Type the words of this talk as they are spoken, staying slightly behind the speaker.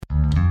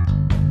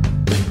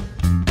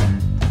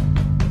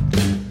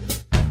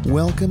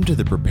Welcome to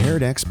the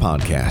PreparedX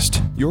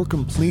podcast, your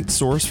complete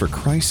source for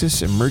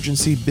crisis,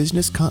 emergency,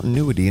 business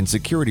continuity, and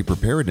security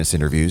preparedness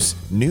interviews,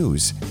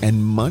 news,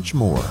 and much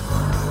more.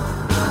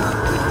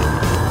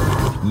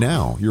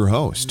 Now, your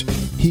host.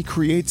 He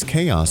creates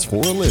chaos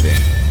for a living,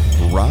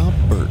 Rob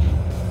Burton.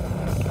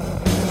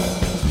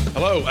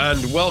 Hello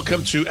and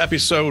welcome to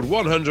episode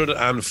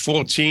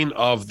 114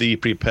 of the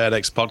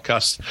PreparedX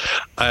podcast.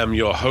 I am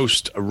your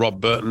host, Rob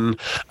Burton,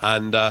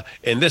 and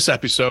in this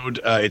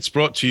episode, it's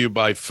brought to you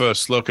by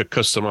First Look, a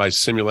customized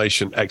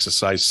simulation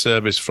exercise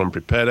service from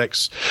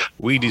PreparedX.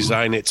 We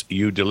design it,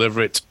 you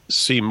deliver it.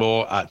 See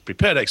more at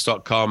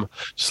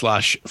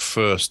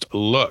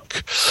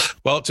preparedx.com/firstlook.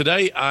 Well,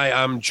 today I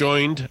am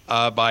joined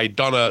by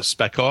Donna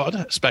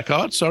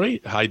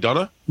Speckard. Hi,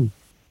 Donna.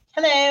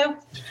 Hello.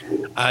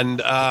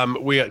 And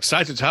we're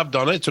excited to have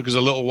Donna. It took us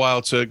a little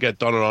while to get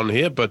Donna on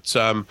here, but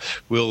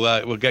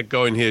we'll get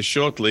going here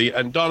shortly.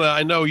 And Donna,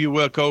 I know you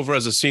work over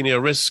as a senior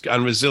risk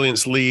and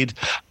resilience lead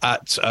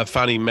at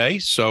Fannie Mae.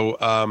 So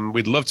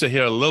we'd love to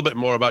hear a little bit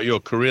more about your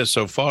career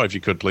so far, if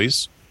you could,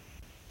 please.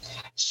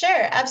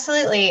 Sure,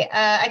 absolutely.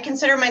 I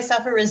consider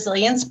myself a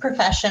resilience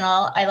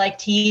professional. I like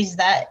to use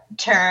that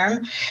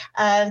term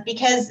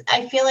because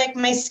I feel like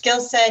my skill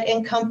set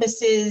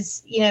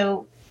encompasses,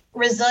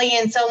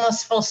 resilience,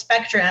 almost full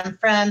spectrum,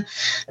 from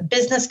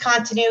business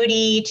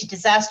continuity to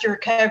disaster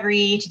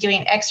recovery to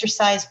doing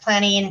exercise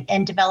planning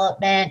and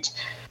development.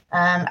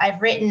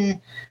 I've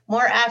written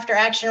more after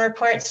action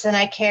reports than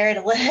I care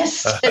to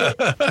list,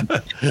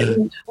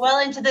 well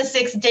into the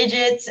 6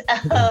 digits.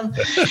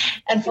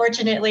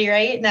 Unfortunately,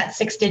 right? Not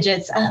 6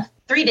 digits,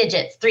 3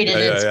 digits.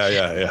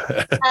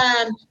 Yeah.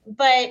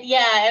 But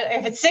yeah,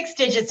 if it's 6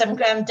 digits, I'm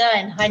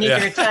done. I need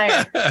to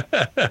retire.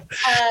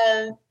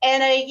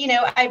 And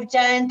I've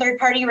done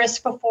third-party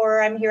risk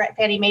before. I'm here at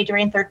Fannie Mae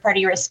doing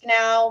third-party risk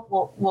now.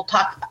 We'll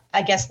talk,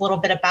 I guess, a little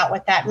bit about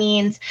what that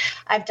means.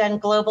 I've done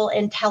global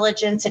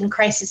intelligence and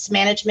crisis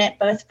management,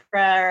 both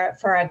for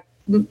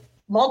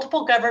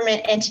multiple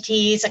government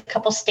entities, a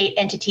couple state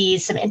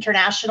entities, some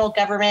international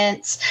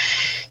governments.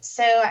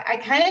 So I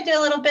kind of do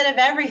a little bit of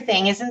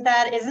everything. Isn't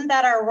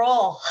that our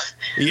role?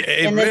 Yeah,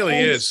 it really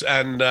is.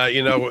 And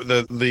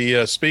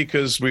the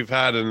speakers we've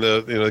had and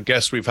the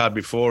guests we've had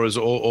before has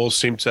all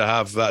seem to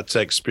have that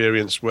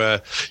experience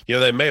where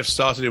they may have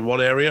started in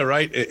one area,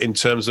 right, in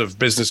terms of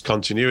business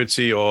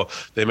continuity, or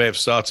they may have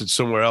started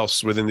somewhere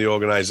else within the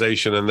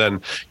organization, and then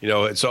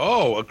it's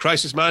a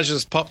crisis management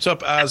has popped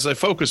up as a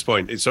focus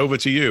point. It's over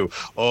to you.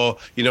 Or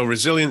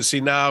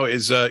resiliency now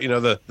is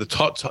the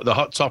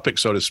hot topic,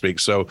 so to speak.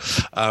 So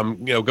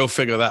go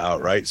figure that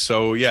out, right?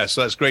 So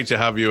so that's great to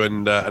have you,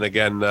 and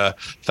again,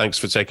 thanks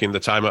for taking the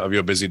time out of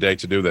your busy day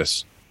to do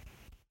this.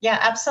 Yeah,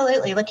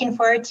 absolutely. Looking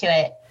forward to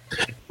it.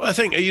 Well, I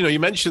think, you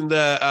mentioned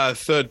the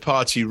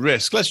third-party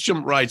risk. Let's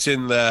jump right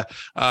in there.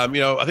 I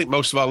think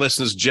most of our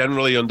listeners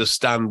generally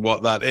understand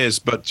what that is,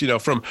 but,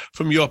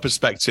 from your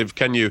perspective,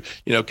 can you,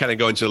 kind of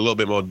go into a little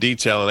bit more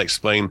detail and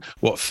explain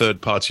what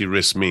third-party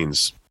risk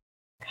means?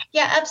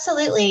 Yeah,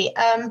 absolutely.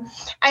 I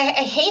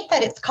hate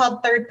that it's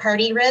called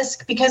third-party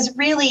risk because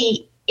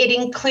really it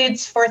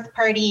includes fourth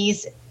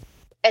parties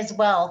as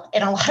well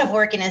in a lot of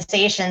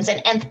organizations,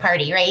 and nth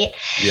party, right?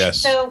 Yes.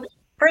 So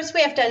first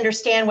we have to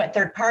understand what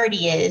third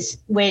party is,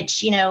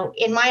 which,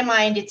 in my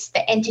mind, it's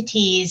the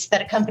entities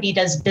that a company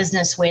does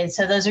business with.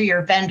 So those are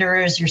your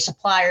vendors, your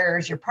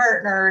suppliers, your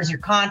partners, your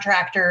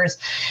contractors,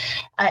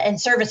 and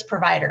service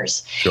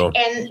providers. Sure.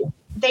 And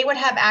they would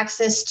have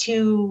access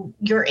to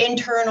your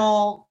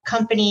internal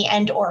company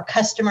and or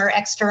customer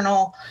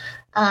external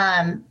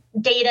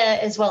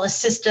data, as well as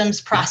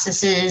systems,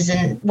 processes,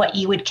 and what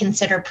you would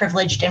consider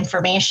privileged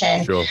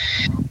information. Sure.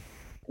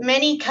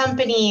 Many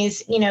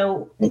companies,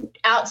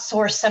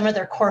 outsource some of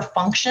their core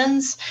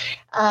functions.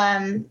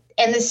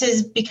 And this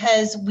is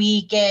because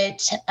we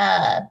get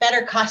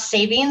better cost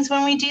savings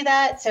when we do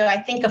that. So I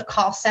think of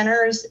call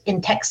centers in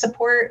tech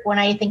support when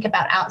I think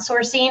about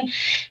outsourcing,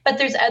 but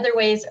there's other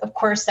ways, of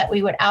course, that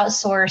we would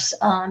outsource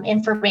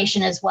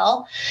information as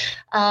well.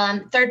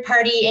 Third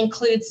party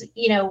includes,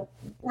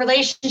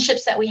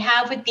 relationships that we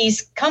have with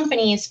these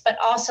companies, but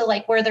also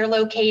like where they're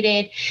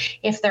located,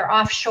 if they're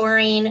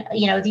offshoring,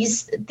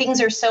 these things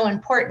are so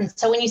important.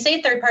 So when you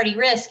say third party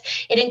risk,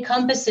 it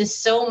encompasses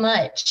so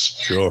much.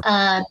 Sure.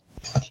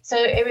 So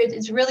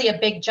it's really a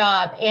big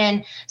job.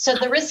 And so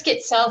the risk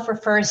itself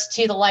refers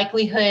to the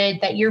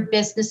likelihood that your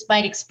business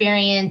might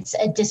experience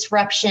a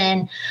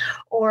disruption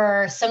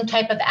or some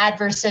type of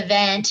adverse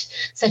event,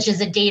 such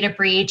as a data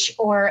breach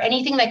or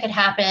anything that could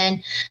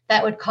happen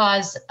that would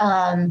cause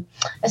a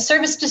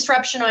service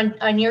disruption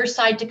on your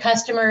side to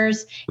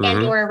customers,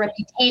 and or a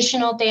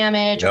reputational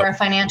damage or a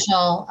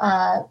financial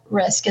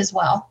risk as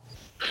well.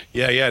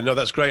 Yeah, no,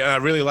 that's great. And I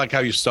really like how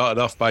you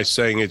started off by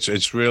saying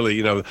it's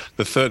really, the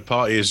third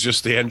party is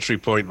just the entry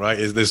point, right?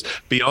 Is this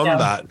beyond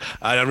that?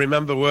 And I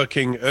remember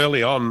working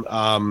early on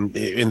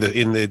in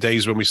the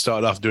days when we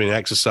started off doing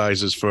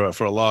exercises for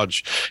a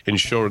large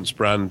insurance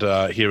brand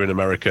here in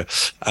America,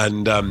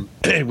 and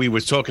we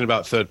were talking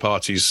about third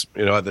parties,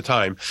 at the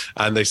time,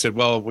 and they said,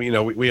 well,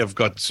 we have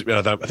got,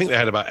 I think they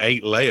had about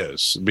 8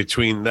 layers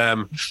between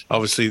them.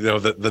 Obviously,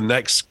 the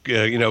next,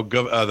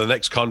 the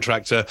next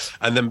contractor,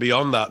 and then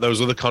beyond that,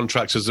 those other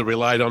contractors that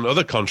relied on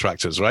other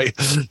contractors, right?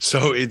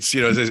 So it's,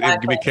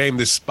 it became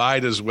this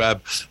spider's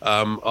web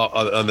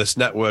on this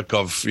network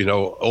of,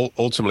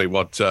 ultimately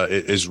what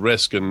is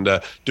risk.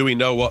 And do we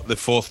know what the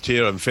 4th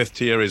tier and 5th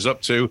tier is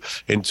up to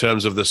in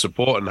terms of the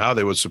support and how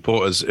they would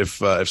support us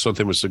if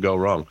something was to go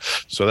wrong?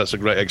 So that's a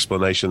great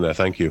explanation there.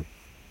 Thank you.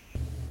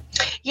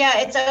 Yeah,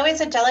 it's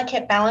always a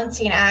delicate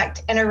balancing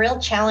act and a real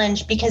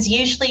challenge, because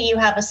usually you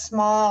have a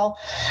small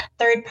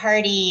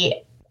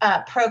third-party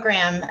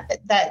program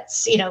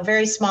that's,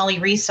 very smallly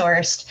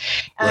resourced.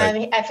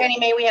 Right. At Fannie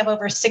Mae, we have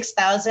over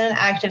 6,000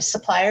 active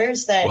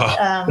suppliers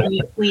that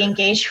we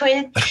engage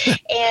with.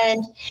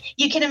 And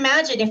you can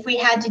imagine if we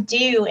had to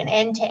do an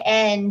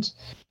end-to-end,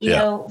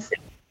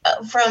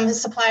 from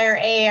supplier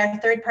A, our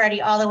third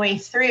party, all the way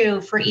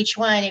through for each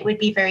one, it would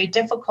be very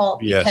difficult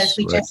because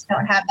we just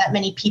don't have that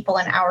many people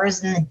and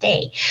hours in the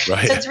day.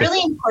 Right. So it's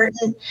really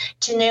important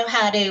to know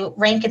how to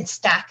rank and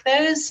stack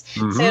those.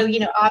 Mm-hmm.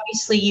 So,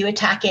 obviously you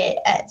attack it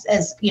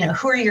as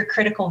who are your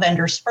critical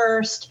vendors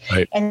first,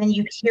 right, and then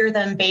you tier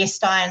them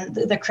based on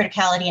the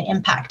criticality and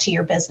impact to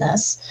your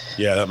business.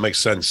 Yeah, that makes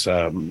sense.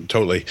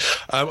 Totally.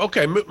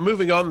 Okay,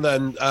 moving on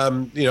then.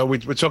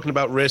 We're talking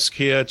about risk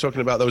here,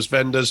 talking about those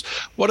vendors.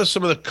 What are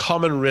some of the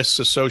common risks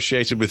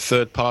associated with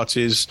third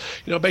parties,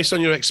 based on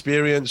your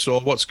experience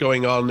or what's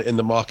going on in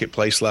the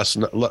marketplace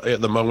at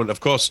the moment? Of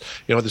course,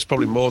 there's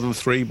probably more than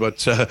 3,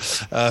 but what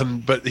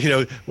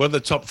are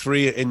the top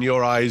 3 in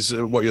your eyes,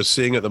 what you're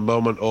seeing at the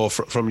moment, or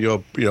from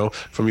your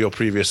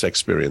previous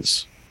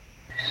experience?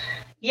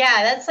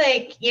 Yeah, that's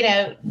like,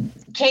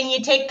 can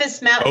you take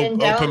this mountain and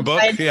don't open book?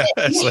 Find, yeah,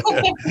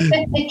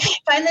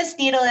 find this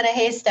needle in a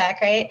haystack,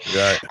 right?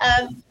 Right.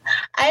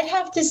 I'd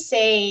have to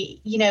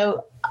say,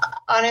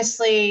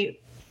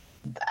 honestly,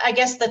 I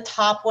guess the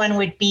top one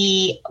would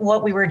be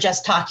what we were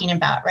just talking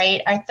about,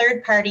 right? Our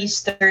third party's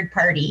third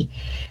party.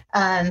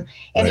 And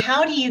right,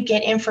 how do you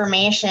get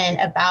information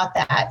about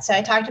that? So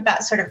I talked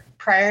about sort of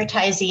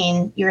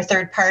prioritizing your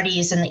third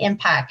parties and the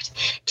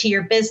impact to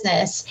your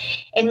business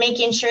and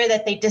making sure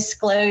that they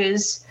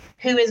disclose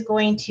who is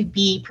going to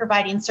be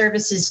providing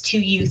services to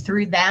you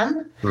through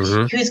them,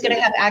 mm-hmm, who's going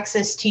to have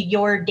access to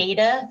your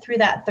data through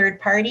that third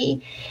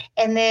party,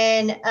 and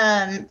then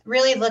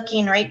really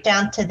looking right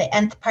down to the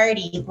nth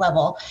party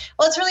level.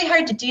 Well, it's really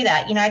hard to do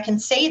that. I can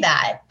say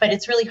that, but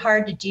it's really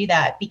hard to do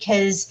that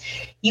because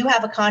you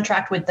have a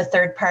contract with the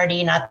third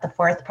party, not the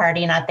 4th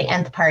party, not the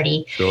nth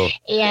party. Sure.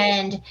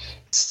 And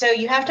so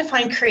you have to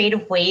find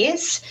creative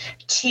ways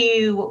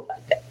to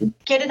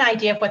get an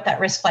idea of what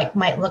that risk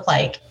might look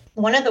like.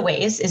 One of the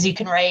ways is you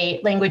can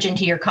write language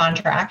into your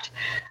contract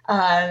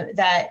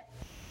that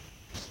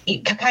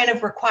it kind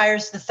of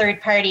requires the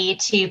third party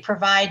to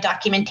provide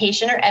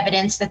documentation or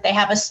evidence that they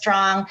have a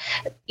strong,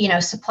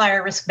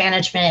 supplier risk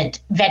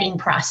management vetting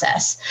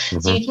process. Mm-hmm.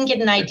 So you can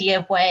get an idea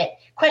of what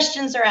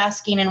questions they're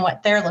asking and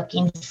what they're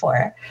looking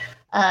for.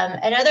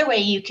 Another way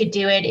you could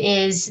do it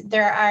is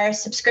there are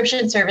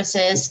subscription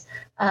services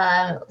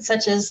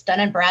such as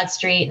Dun &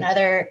 Bradstreet and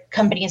other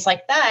companies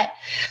like that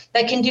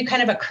can do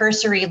kind of a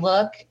cursory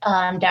look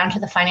down to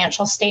the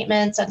financial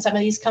statements on some of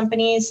these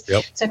companies.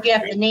 Yep. So if you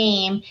have the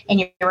name and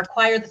you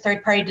require the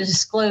third party to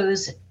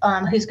disclose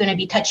who's going to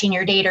be touching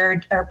your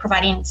data or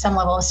providing some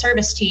level of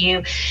service to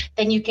you,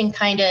 then you can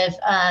kind of,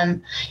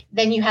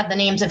 then you have the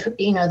names of,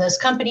 those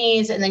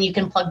companies, and then you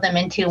can plug them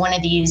into one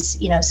of these,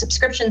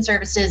 subscription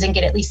services and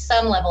get at least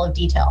some level of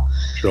detail.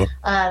 Sure.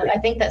 I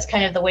think that's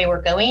kind of the way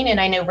we're going. And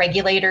I know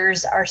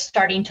regulators are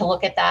starting to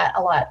look at that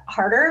a lot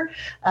harder,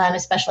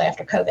 especially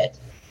after COVID.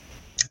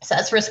 So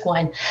that's risk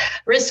 1.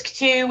 Risk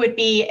 2 would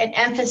be an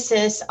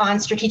emphasis on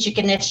strategic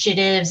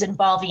initiatives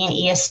involving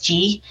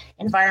ESG,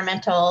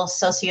 environmental,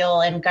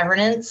 social, and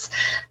governance.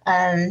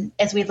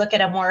 As we look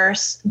at a more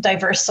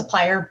diverse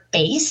supplier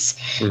base,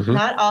 mm-hmm,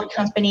 not all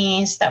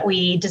companies that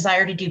we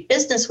desire to do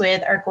business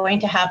with are going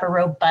to have a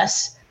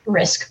robust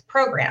risk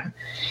program.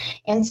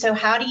 And so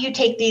how do you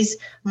take these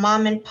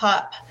mom and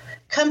pop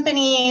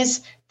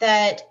companies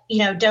that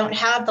don't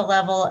have the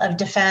level of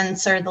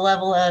defense or the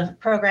level of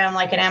program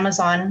like an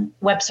Amazon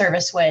Web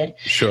Service would?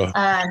 Sure.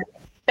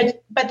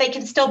 But they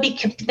can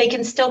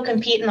still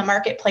compete in the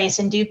marketplace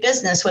and do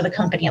business with a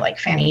company like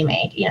Fannie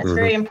Mae. It's mm-hmm,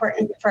 very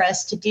important for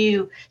us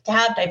to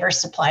have diverse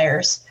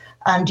suppliers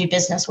do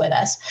business with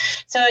us.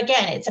 So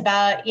again, it's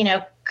about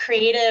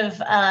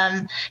creative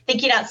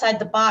thinking outside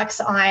the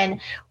box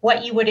on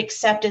what you would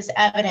accept as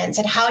evidence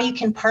and how you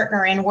can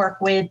partner and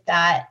work with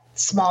that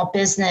small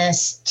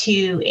business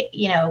to,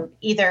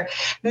 either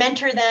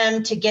mentor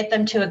them to get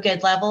them to a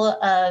good level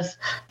of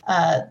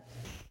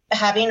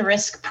having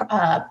risk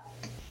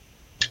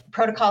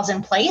protocols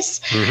in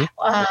place.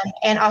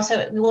 And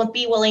also we won't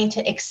be willing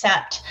to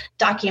accept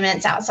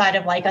documents outside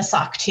of like a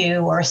SOC 2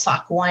 or a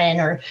SOC 1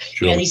 or,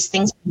 you know, these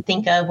things we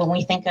think of when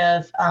we think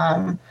of,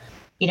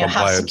 you know,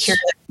 how secure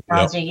the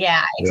technology.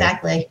 Yeah,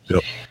 exactly.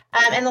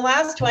 And the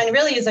last one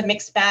really is a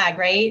mixed bag,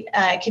 right?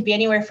 It could be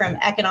anywhere from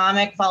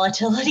economic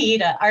volatility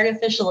to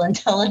artificial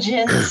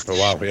intelligence. Oh,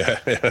 wow, yeah.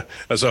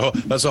 That's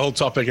a whole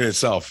topic in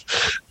itself.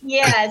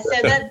 Yeah, so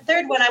the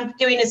third one I'm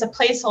doing is a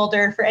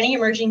placeholder for any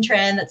emerging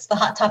trend that's the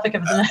hot topic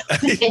of the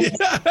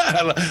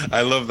moment.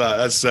 I love that.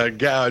 That's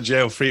get out of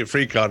jail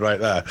free card right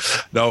there.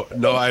 No,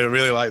 I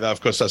really like that.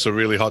 Of course, that's a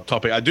really hot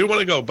topic. I do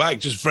want to go back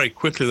just very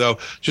quickly, though,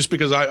 just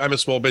because I'm a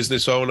small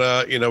business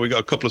owner. You know, we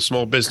got a couple of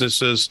small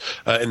businesses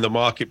in the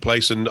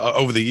marketplace, and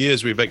over the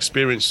years, we've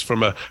experienced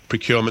from a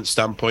procurement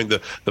standpoint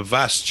the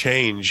vast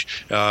change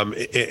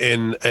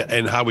in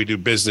how we do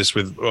business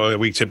with.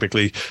 We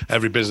typically,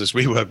 every business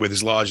we work with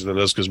is larger than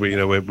us because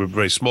we're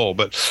very small,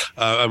 but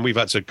and we've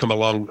had to come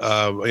along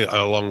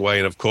a long way.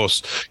 And of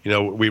course, you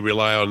know, we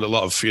rely on a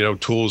lot of, you know,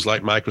 tools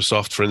like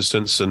Microsoft, for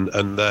instance,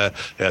 and their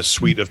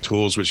suite of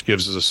tools, which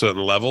gives us a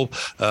certain level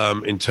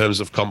in terms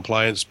of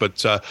compliance.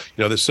 But you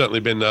know, there's certainly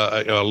been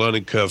a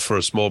learning curve for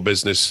a small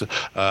business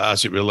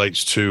as it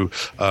relates to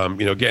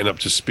you know, getting up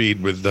to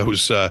speed with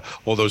those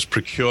all those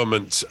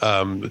procurement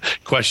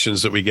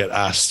questions that we get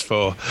asked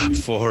for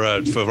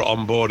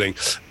onboarding.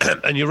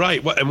 And you're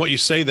right, and what you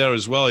say there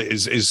as well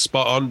is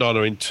spot on,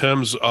 Donna, in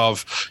terms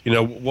of, you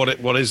know,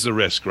 what is the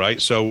risk, right?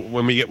 So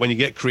when you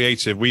get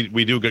creative,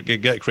 we do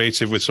get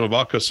creative with some of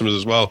our customers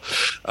as well.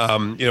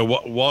 You know,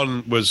 what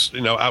one was,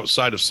 you know,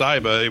 outside of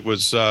cyber, it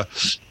was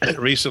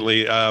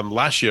recently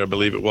last year, I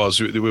believe it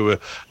was, we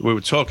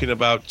were talking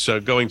about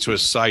going to a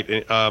site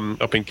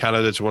up in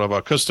Canada to one of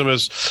our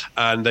customers,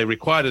 and they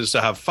required us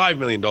to have $5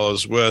 million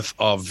worth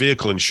of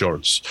vehicle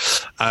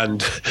insurance.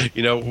 And,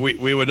 you know,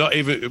 we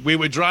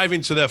were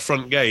driving to their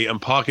front gate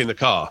and parking the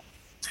car,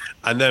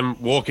 and then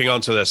walking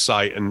onto their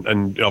site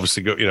and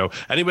obviously go, you know,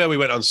 anywhere we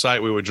went on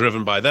site, we were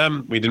driven by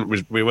them. We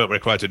weren't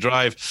required to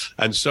drive.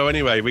 And so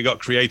anyway, we got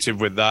creative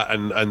with that,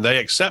 and they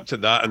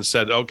accepted that and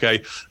said,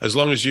 okay, as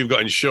long as you've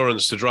got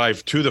insurance to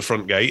drive to the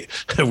front gate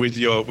with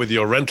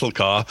your rental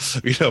car,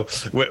 you know,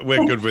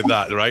 we're good with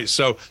that, right?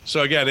 So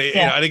again,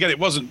 and again, it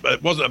wasn't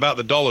about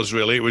the dollars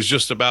really. It was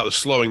just about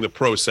slowing the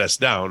process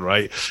down,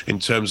 right, in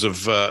terms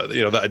of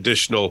you know, that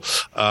additional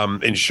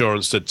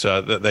insurance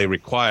that they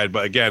required.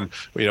 But again,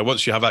 you know,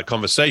 once you have that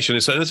conversation,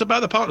 it's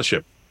about the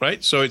partnership,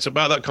 right? So it's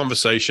about that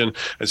conversation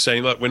and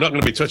saying, look, we're not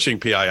going to be touching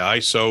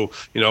PII, so,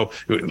 you know,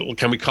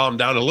 can we calm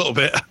down a little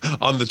bit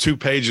on the 2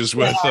 pages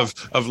worth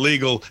of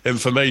legal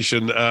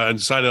information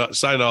and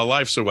sign our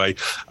lives away.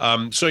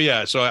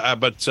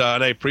 But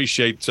I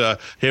appreciate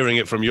hearing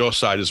it from your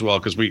side as well,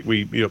 because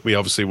we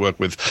obviously work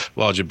with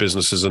larger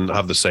businesses and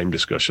have the same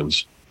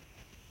discussions.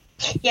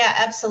 Yeah,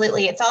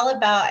 absolutely. It's all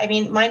about, I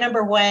mean, my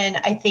number one,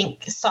 I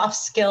think, soft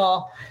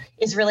skill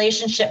is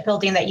relationship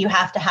building that you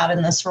have to have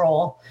in this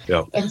role.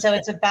 Yeah. And so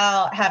it's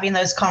about having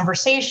those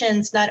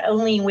conversations, not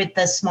only with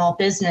the small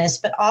business,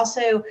 but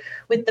also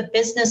with the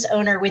business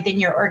owner within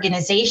your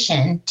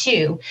organization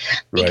too,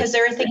 because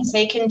there are things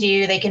they can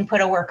do. They can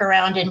put a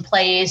workaround in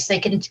place. They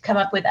can come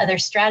up with other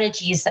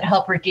strategies that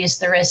help reduce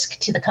the risk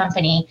to the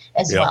company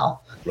as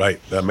well.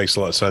 Right. That makes a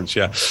lot of sense.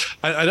 Yeah.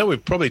 I know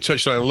we've probably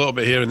touched on it a little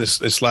bit here in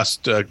this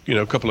last,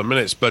 couple of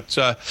minutes, but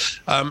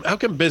how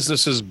can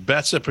businesses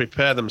better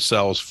prepare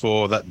themselves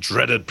for that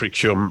dreaded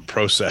procurement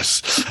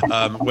process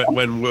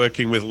when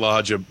working with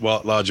larger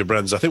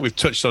brands? I think we've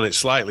touched on it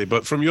slightly,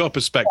 but from your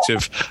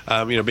perspective,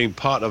 being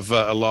part of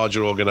a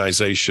larger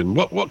organization,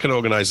 what can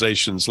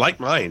organizations like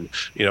mine,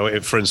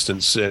 if, for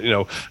instance,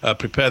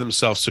 prepare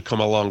themselves to come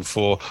along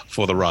for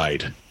the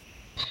ride?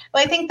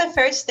 Well, I think the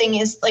first thing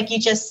is, like you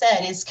just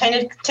said, is kind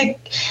of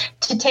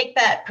to take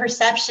that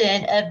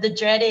perception of the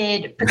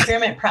dreaded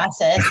procurement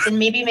process and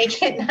maybe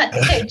make it not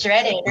so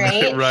dreaded,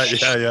 right?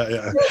 Right.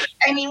 Yeah.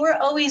 I mean, we're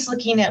always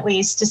looking at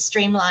ways to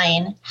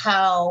streamline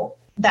how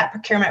that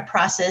procurement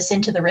process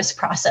into the risk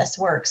process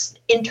works,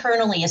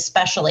 internally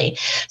especially.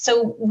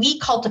 So we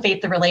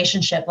cultivate the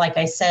relationship, like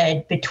I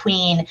said,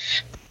 between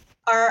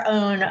our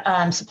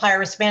own supplier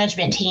risk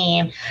management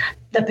team,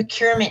 the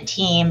procurement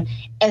team,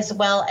 as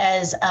well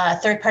as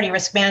third-party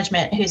risk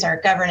management, who's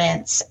our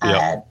governance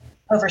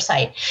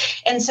oversight.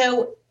 And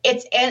so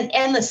it's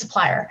and the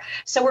supplier.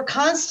 So we're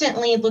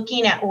constantly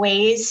looking at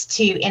ways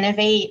to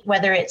innovate,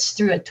 whether it's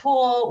through a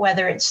tool,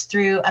 whether it's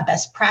through a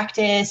best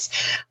practice,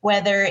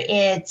 whether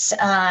it's,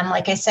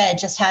 like I said,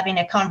 just having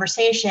a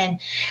conversation.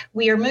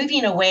 We are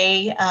moving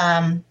away.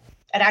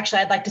 And actually,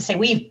 I'd like to say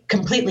we've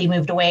completely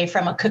moved away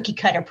from a cookie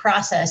cutter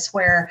process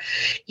where,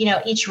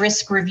 each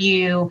risk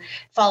review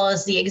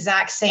follows the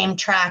exact same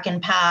track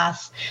and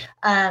path.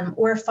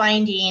 We're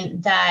finding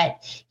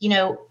that,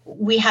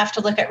 we have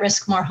to look at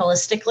risk more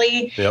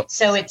holistically. Yep.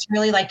 So it's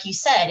really, like you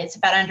said, it's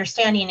about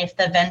understanding if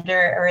the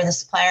vendor or the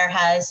supplier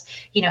has,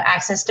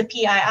 access to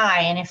PII.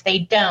 And if they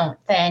don't,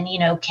 then,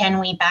 can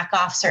we back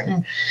off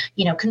certain,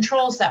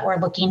 controls that we're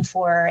looking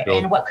for? Sure.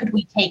 And what could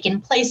we take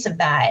in place of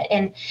that?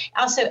 And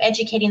also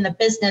educating the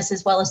business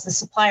as well as the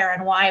supplier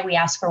on why we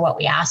ask for what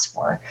we ask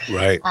for.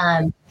 Right.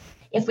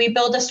 If we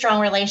build a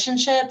strong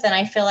relationship, then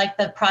I feel like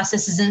the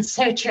process isn't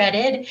so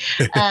dreaded.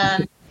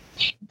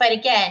 But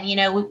again,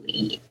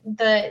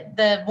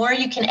 the more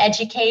you can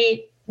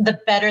educate, the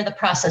better the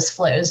process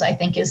flows, I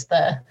think, is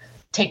the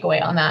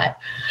takeaway on that.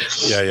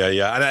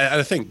 Yeah. And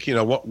I think,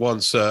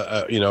 once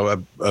a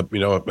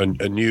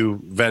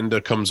new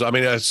vendor comes, I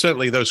mean,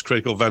 certainly those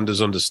critical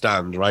vendors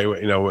understand, right?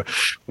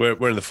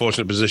 We're in the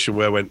fortunate position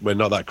where we're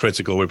not that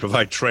critical. We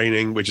provide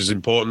training, which is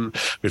important.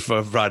 We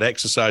provide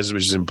exercises,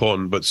 which is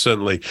important. But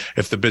certainly,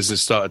 if the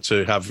business started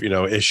to have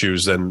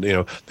issues, then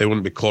they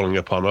wouldn't be calling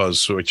upon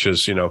us, which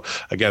is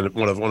again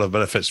one of the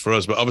benefits for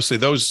us. But obviously,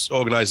 those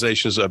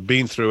organizations that have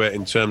been through it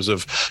in terms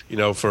of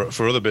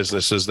for other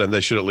businesses, then they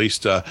should at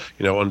least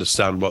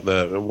understand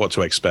what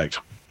to expect.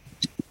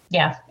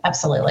 Yeah,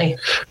 absolutely.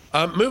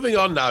 Moving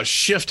on now,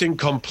 shifting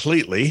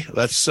completely.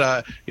 Let's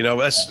talk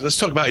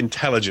about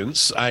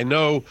intelligence. I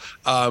know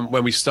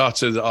when we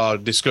started our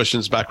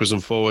discussions backwards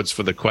and forwards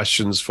for the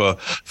questions for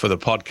the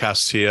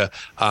podcast here,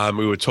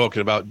 we were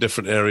talking about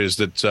different areas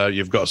that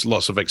you've got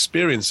lots of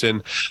experience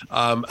in,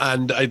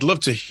 and I'd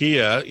love to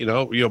hear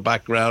your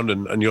background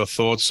and your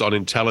thoughts on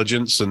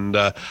intelligence and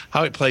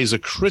how it plays a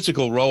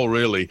critical role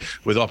really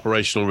with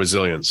operational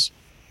resilience.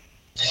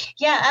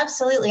 Yeah,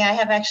 absolutely. I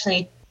have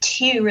actually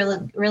two really,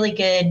 really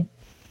good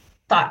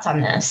thoughts on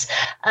this.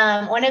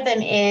 One of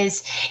them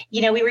is,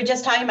 we were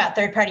just talking about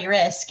third-party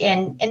risk,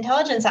 and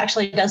intelligence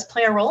actually does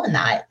play a role in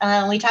that.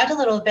 We talked a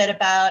little bit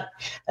about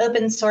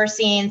open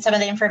sourcing some of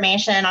the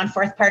information on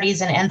fourth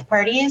parties and nth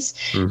parties.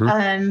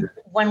 Mm-hmm.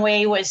 One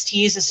way was to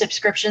use a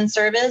subscription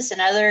service.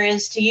 Another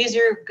is to use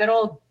your good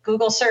old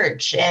Google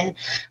search and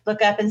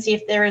look up and see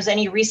if there is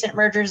any recent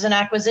mergers and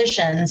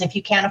acquisitions. If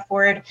you can't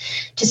afford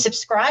to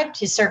subscribe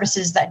to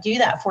services that do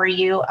that for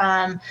you,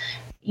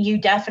 you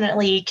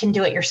definitely can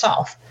do it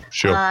yourself.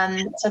 Sure.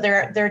 So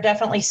there are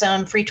definitely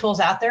some free tools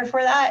out there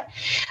for that.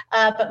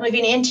 But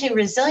moving into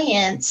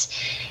resilience,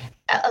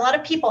 a lot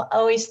of people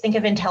always think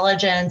of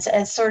intelligence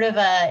as sort of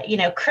a,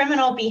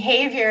 criminal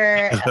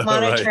behavior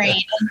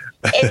monitoring.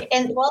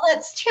 and while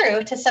that's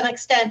true to some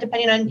extent,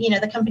 depending on,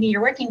 the company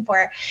you're working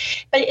for,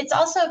 but it's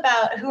also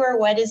about who or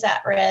what is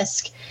at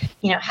risk.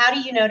 How do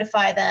you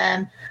notify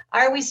them?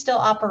 Are we still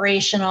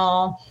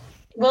operational?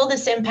 Will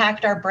this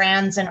impact our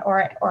brands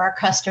or our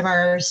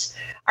customers?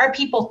 Are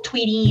people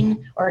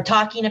tweeting or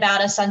talking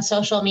about us on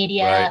social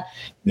media? Right.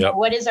 Yep.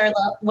 What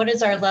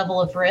is our level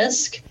of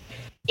risk?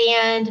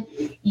 And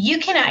you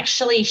can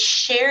actually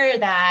share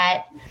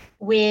that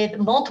with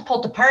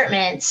multiple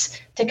departments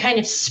to kind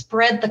of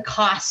spread the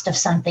cost of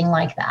something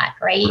like that,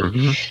 right?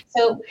 Mm-hmm.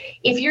 So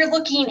if you're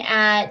looking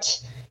at,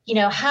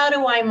 how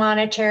do I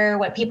monitor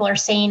what people are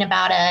saying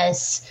about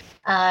us?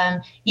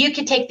 You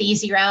could take the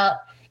easy route.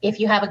 If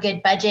you have a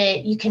good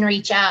budget, you can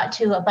reach out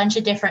to a bunch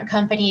of different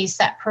companies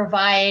that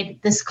provide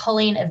this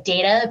culling of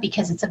data,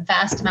 because it's a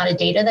vast amount of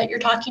data that you're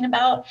talking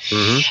about.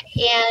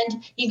 Mm-hmm.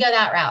 And you go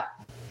that route.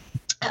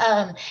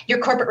 Your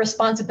corporate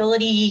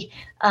responsibility,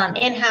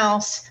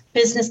 in-house,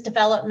 business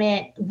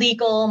development,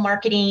 legal,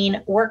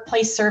 marketing,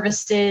 workplace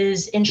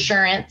services,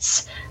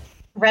 insurance,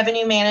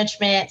 revenue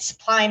management,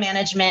 supply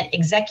management,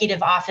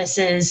 executive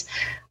offices.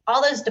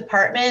 All those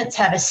departments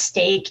have a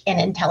stake in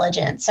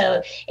intelligence.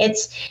 So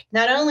it's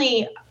not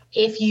only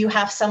if you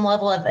have some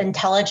level of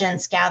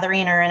intelligence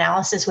gathering or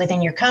analysis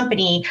within your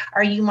company,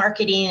 are you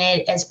marketing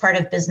it as part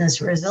of business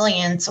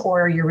resilience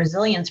or your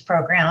resilience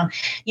program?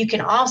 You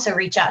can also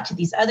reach out to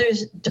these other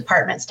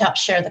departments to help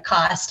share the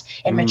cost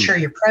and mature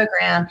your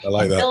program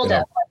and build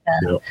up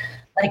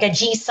like a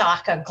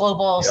GSOC, a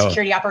Global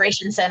Security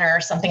Operations Center,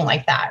 or something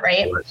like that,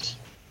 right?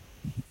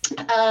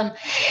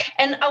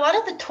 And a lot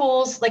of the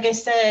tools, like I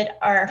said,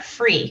 are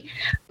free.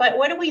 But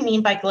what do we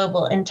mean by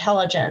global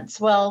intelligence?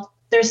 Well,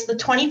 there's the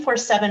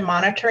 24/7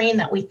 monitoring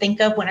that we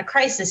think of when a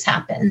crisis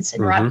happens.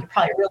 And Rob, you're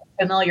probably really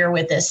familiar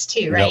with this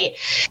too, right?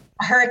 Yep.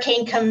 A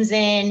hurricane comes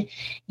in,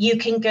 you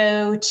can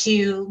go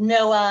to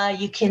NOAA,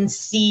 you can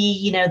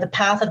see, the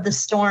path of the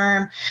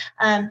storm.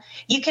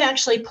 You can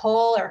actually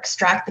pull or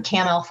extract the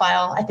CAML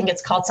file. I think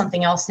it's called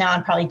something else now.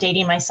 I'm probably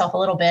dating myself a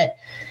little bit.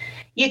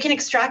 You can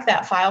extract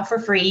that file for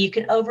free. You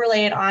can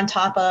overlay it on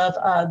top of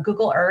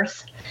Google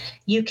Earth.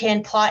 You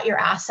can plot your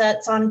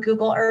assets on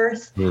Google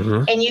Earth,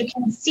 and you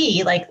can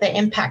see like the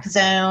impact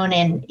zone,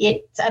 and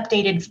it's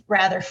updated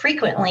rather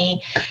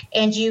frequently.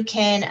 And you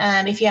can,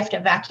 if you have to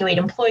evacuate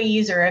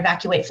employees or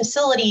evacuate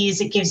facilities,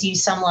 it gives you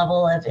some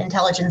level of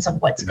intelligence of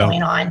what's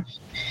going on.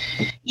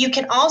 You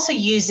can also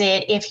use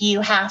it if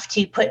you have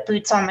to put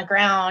boots on the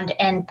ground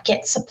and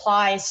get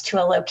supplies to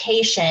a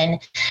location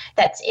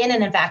that's in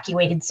an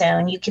evacuated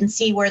zone. You can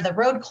see where the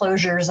road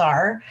closures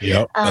are.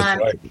 Yep,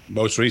 that's right.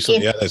 Most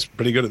recently, they're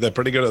pretty good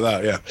at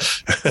that. Yeah.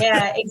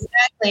 Yeah,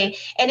 exactly.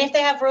 And if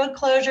they have road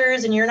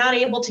closures and you're not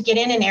able to get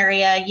in an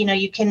area,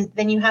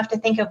 then you have to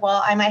think of,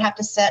 well, I might have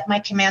to set my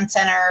command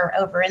center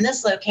over in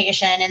this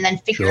location, and then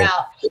figure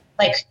out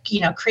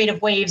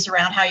creative waves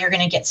around how you're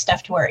going to get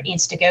stuff to where it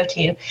needs to go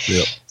to.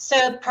 Yep.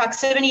 So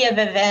proximity of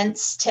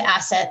events to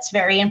assets,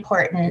 very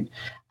important.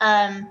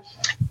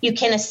 You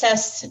can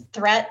assess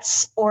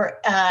threats or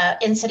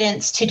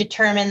incidents to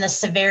determine the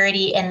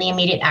severity and the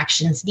immediate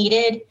actions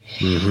needed.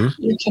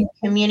 Mm-hmm. You can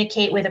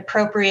communicate with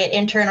appropriate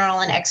internal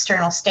and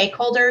external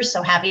stakeholders.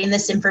 So having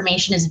this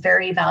information is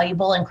very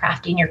valuable in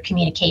crafting your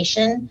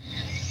communication.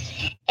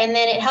 And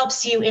then it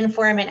helps you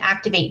inform and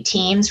activate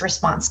teams,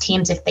 response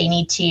teams, if they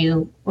need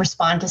to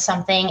respond to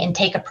something and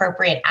take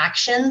appropriate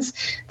actions.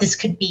 This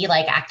could be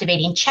like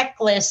activating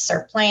checklists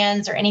or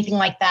plans or anything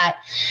like that.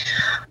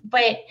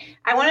 But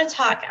I want to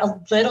talk a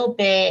little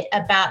bit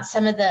about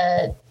some of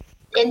the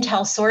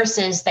intel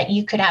sources that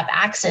you could have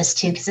access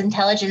to, because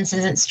intelligence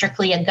isn't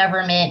strictly a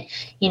government,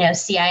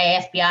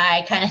 CIA,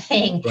 FBI kind of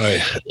thing.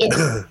 Right.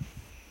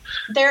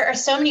 There are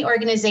so many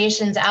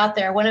organizations out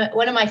there. One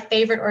of my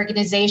favorite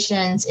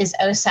organizations is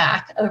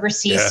OSAC,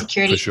 Overseas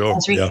Security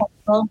Advisory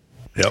Council.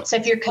 Yep. So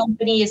if your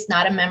company is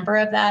not a member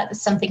of that,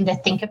 it's something to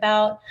think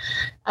about.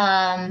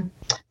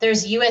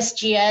 There's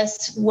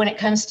USGS when it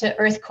comes to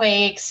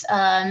earthquakes,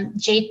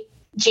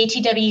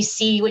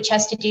 JTWC, which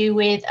has to do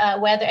with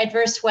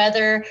adverse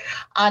weather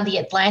on the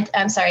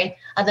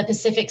on the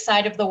Pacific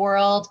side of the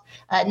world.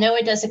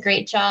 NOAA does a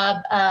great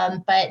job,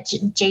 but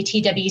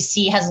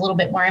JTWC has a little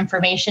bit more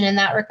information in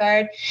that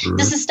regard. Mm-hmm.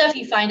 This is stuff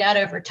you find out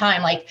over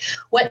time, like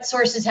what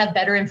sources have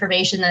better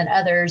information than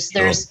others.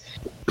 Sure. There's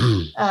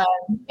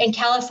in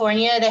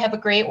California, they have a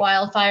great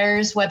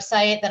wildfires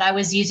website that I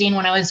was using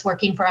when I was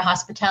working for a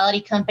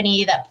hospitality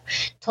company that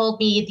told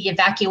me the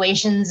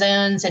evacuation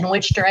zones and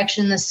which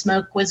direction the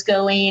smoke was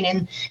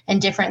going and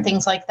different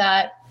things like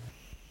that.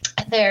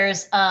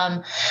 There's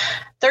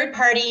third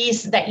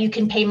parties that you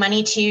can pay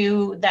money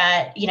to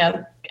that,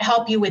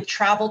 help you with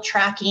travel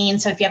tracking.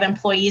 So if you have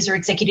employees or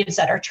executives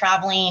that are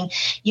traveling,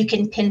 you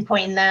can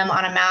pinpoint them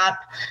on a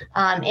map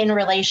in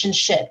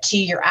relationship to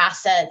your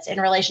assets,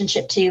 in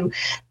relationship to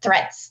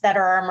threats that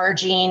are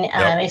emerging.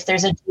 If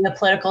there's a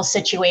geopolitical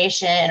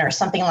situation or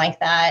something like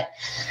that.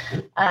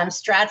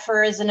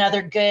 Stratfor is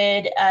another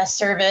good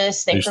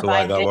service. They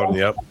provide that one.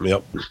 Yep.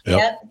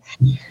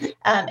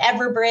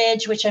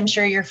 Everbridge, which I'm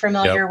sure you're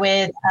familiar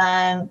with,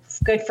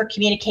 good for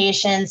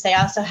communications. They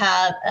also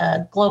have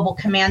a global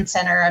command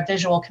center, a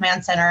visual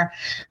command center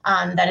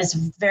that is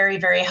very,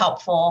 very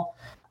helpful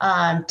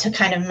to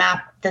kind of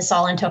map this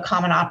all into a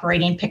common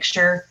operating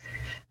picture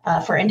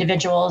for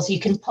individuals. You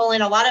can pull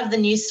in a lot of the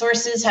news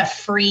sources have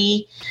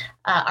free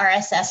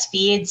RSS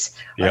feeds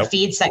or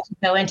feeds that can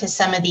go into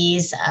some of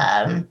these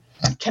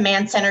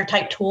command center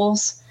type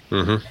tools.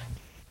 Mm-hmm.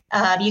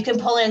 You can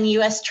pull in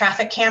U.S.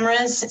 traffic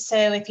cameras.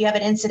 So if you have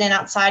an incident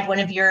outside one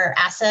of your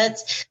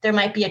assets, there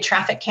might be a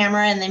traffic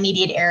camera in the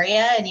immediate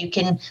area, and you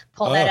can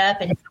pull that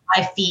up and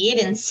live feed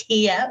and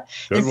see see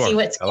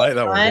what's going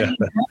on. I like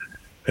that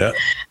one.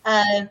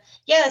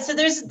 Yeah. So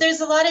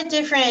there's a lot of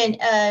different,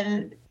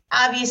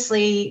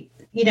 obviously,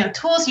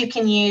 tools you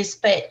can use,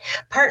 but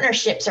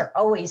partnerships are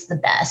always the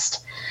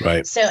best.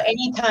 Right. So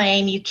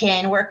anytime you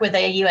can work with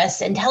a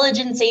U.S.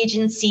 intelligence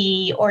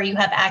agency, or you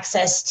have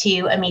access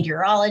to a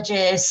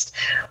meteorologist,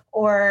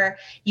 or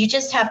you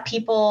just have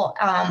people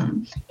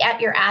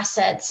at your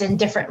assets in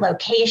different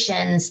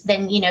locations,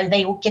 then,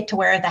 they will get to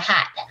wear the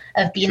hat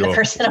of being the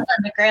person on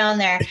the ground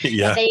there.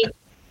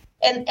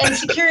 And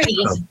security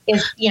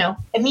is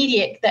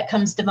immediate. That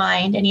comes to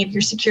mind. Any of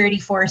your security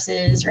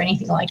forces or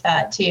anything like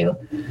that too.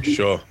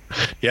 Sure.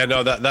 Yeah.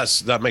 No.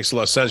 That makes a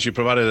lot of sense. You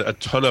provided a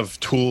ton of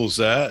tools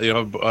there.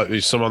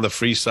 Some on the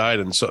free side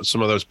and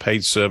some of those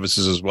paid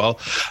services as well.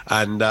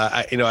 And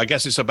I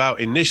guess it's about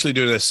initially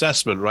doing an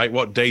assessment, right?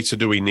 What data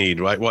do we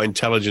need, right? What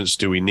intelligence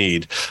do we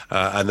need,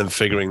 and then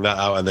figuring that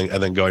out, and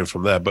then going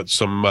from there. But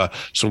some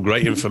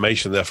great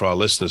information there for our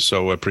listeners.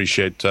 So I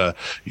appreciate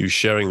you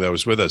sharing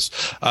those with us.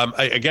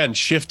 Again,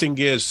 shifting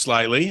gears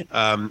slightly.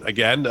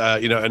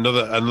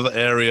 Another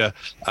area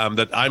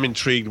that I'm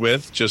intrigued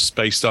with, just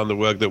based on the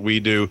work that we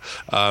do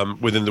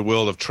within the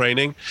world of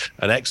training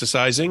and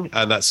exercising,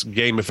 and that's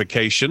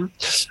gamification.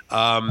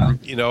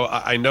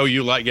 I know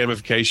you like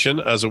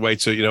gamification as a way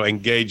to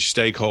engage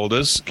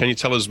stakeholders. Can you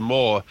tell us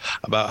more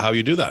about how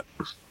you do that?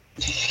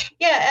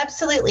 Yeah,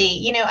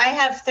 absolutely. I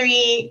have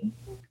 3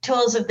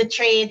 tools of the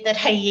trade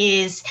that I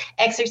use,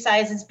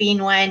 exercises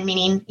being one,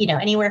 meaning,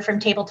 anywhere from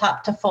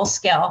tabletop to full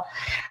scale.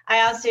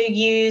 I also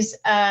use,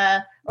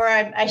 I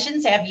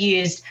shouldn't say I've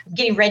used, I'm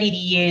getting ready to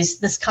use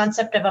this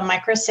concept of a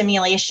micro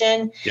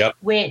simulation,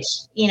 which,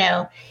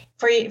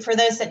 for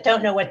those that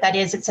don't know what that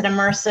is, it's an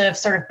immersive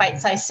sort of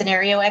bite-sized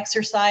scenario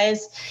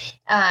exercise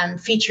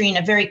featuring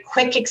a very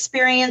quick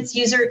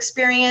user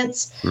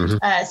experience.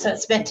 Mm-hmm. So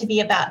it's meant to be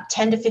about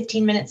 10 to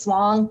 15 minutes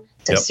long.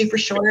 So super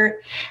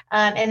short.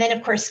 And then,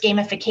 of course,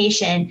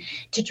 gamification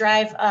to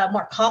drive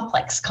more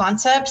complex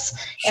concepts.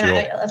 And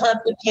I love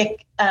to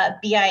pick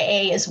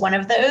BIA as one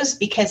of those,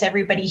 because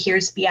everybody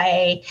hears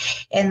BIA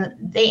and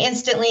they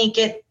instantly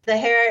get the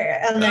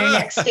hair on their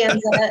neck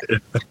stands up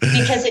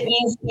because it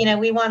means,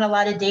 we want a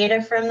lot of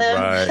data from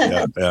them.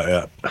 Right.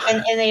 Yeah.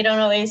 and they don't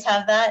always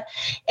have that.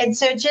 And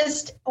so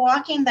just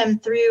walking them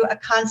through a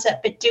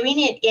concept, but doing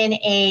it in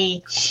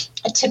a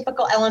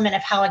typical element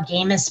of how a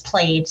game is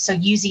played. So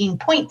using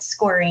point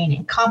scoring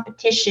and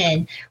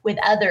competition with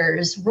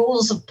others,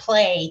 rules of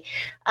play.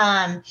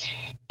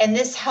 And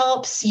this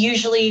helps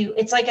usually,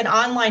 it's like an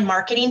online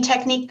marketing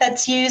technique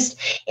that's used.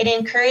 It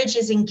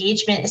encourages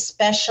engagement,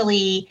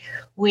 especially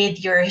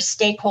with your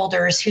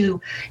stakeholders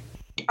who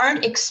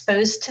aren't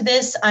exposed to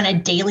this on a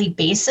daily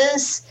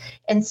basis.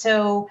 And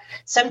so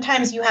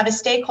sometimes you have a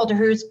stakeholder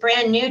who's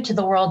brand new to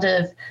the world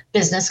of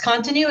business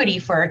continuity,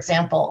 for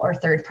example, or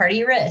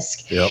third-party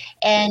risk. Yep.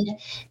 And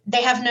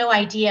they have no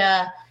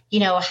idea,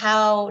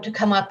 how to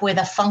come up with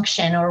a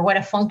function or what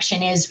a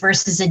function is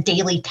versus a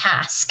daily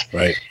task.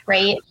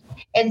 Right.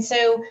 And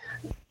so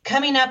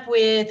coming up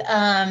with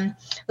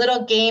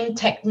little game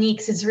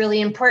techniques is really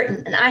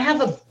important. And I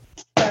have a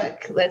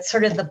book that's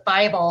sort of the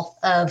Bible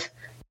of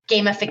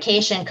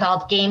gamification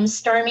called Game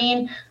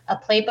Storming, a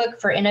playbook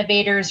for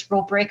innovators,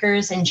 rule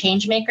breakers, and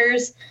change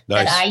makers.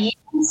 Nice. That I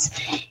use.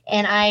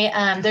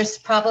 And there's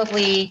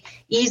probably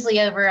easily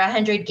over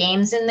 100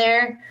 games in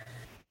there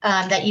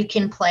that you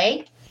can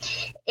play.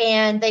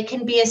 And they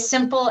can be as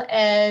simple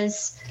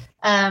as,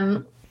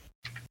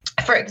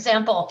 for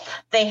example,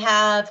 they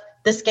have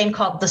this game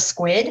called The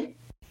Squid,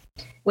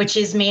 which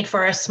is made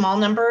for a small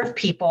number of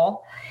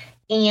people.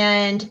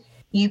 And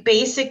you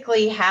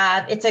basically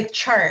have, it's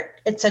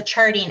a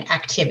charting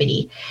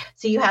activity.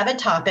 So you have a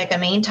topic, a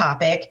main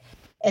topic,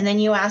 and then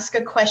you ask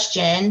a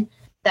question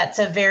that's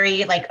a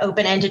very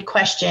open-ended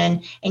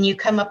question, and you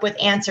come up with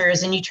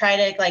answers, and you try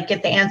to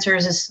get the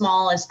answers as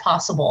small as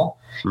possible.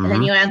 Mm-hmm. And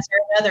then you ask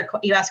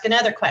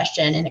another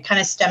question, and it kind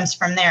of stems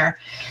from there.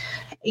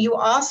 You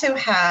also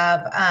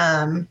have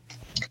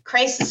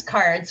crisis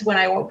cards. When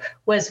I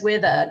was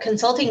with a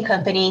consulting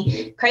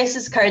company,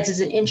 crisis cards is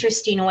an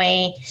interesting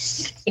way,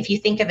 if you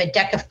think of a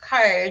deck of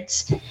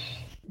cards,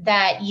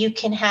 that you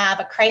can have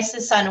a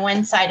crisis on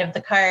one side of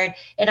the card,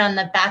 and on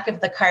the back of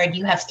the card,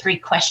 you have 3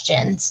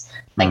 questions,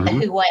 like the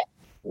who, what,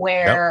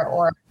 where,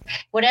 or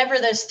whatever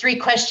those 3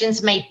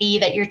 questions might be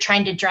that you're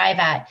trying to drive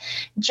at.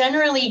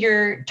 Generally,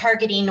 you're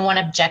targeting one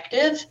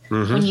objective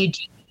when you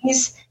do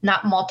these,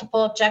 not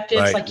multiple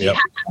objectives like you have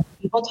on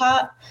the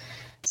tabletop.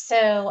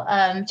 So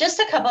just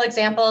a couple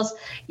examples.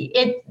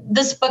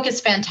 This book is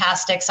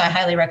fantastic, so I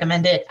highly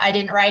recommend it. I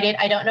didn't write it.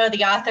 I don't know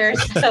the author.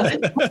 So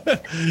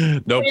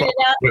no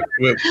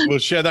problem. We'll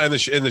share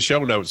that in the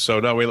show notes. So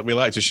no, we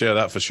like to share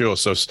that for sure.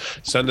 So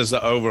send us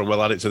that over and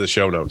we'll add it to the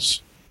show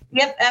notes.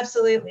 Yep,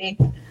 absolutely.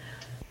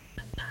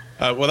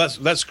 Well,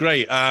 that's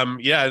great.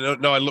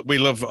 We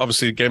love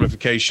obviously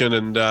gamification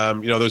and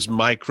those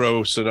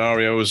micro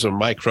scenarios or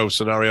micro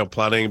scenario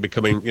planning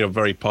becoming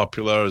very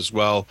popular as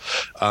well.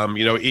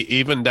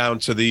 Even down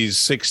to these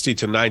 60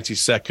 to 90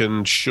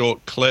 second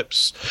short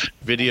clips,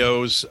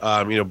 videos.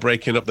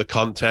 Breaking up the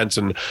content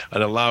and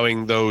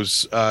allowing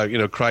those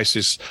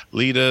crisis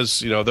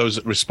leaders,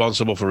 those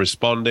responsible for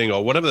responding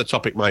or whatever the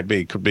topic might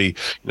be, could be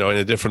in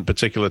a different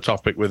particular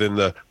topic within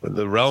the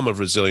realm of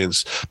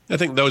resilience. I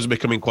think those are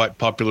becoming quite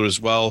popular as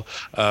well.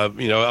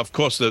 Of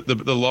course,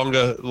 the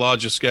longer,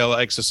 larger scale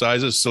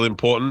exercise is still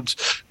important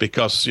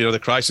because the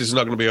crisis is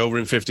not going to be over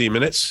in 15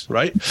 minutes,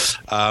 right?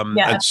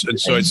 And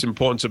so it's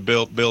important to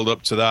build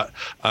up to that,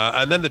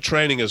 and then the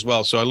training as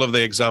well. So I love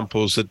the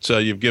examples that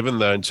you've given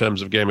there in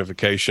terms of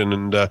gamification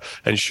and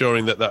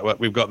ensuring that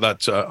we've got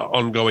that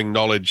ongoing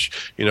knowledge,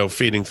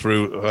 feeding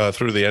through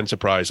the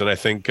enterprise. And I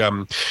think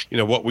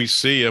what we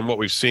see and what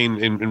we've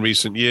seen in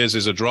recent years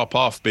is a drop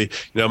off.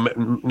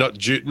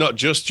 Not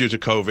just due to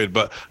COVID,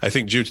 but I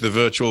think due to the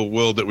virtual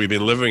world that we've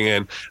been living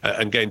in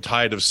and getting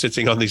tired of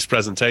sitting on these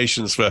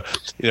presentations for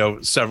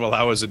several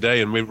hours a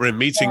day, and we're in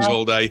meetings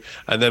all day,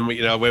 and then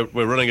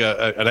we're running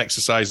an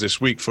exercise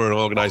this week for an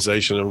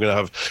organization, and we're going to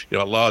have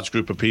a large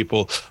group of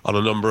people on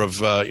a number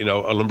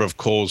of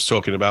calls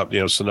talking about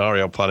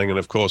scenario planning, and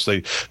of course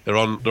they're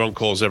on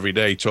calls every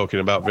day talking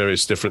about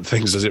various different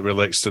things as it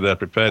relates to their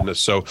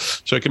preparedness. So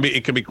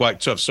it can be quite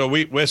tough. So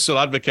we're still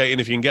advocating,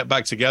 if you can get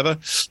back together.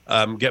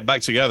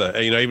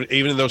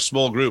 Even in those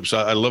small groups.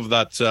 I love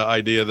that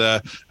idea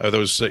there.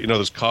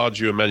 Those cards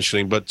you were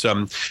mentioning. But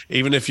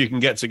even if you can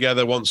get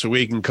together once a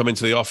week and come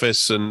into the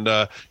office and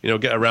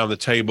get around the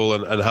table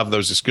and have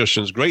those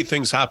discussions, great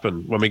things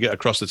happen when we get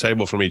across the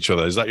table from each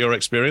other. Is that your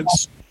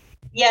experience?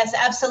 Yes,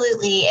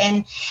 absolutely.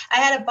 And I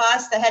had a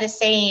boss that had a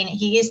saying.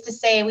 He used to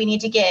say, "We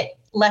need to get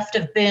left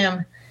of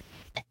boom."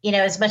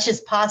 As much as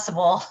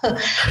possible.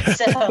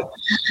 So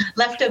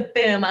left of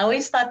boom. I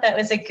always thought that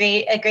was a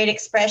great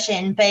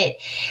expression, but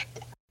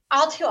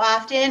all too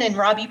often, and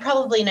Rob, you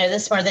probably know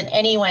this more than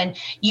anyone,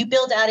 you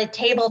build out a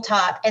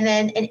tabletop and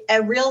then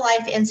a real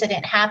life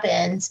incident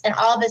happens, and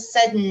all of a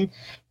sudden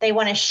they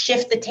want to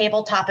shift the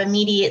tabletop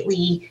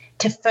immediately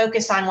to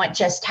focus on what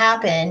just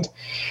happened.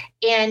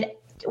 And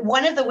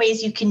one of the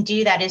ways you can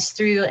do that is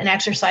through an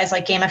exercise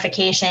like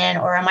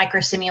gamification or a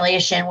micro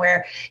simulation,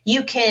 where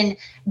you can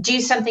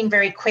do something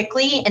very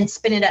quickly and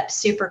spin it up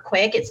super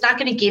quick. It's not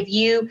going to give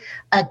you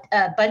a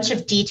bunch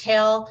of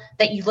detail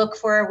that you look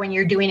for when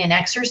you're doing an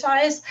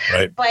exercise,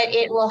 right, but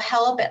it will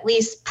help at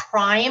least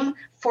prime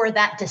for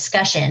that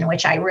discussion,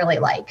 which I really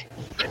like.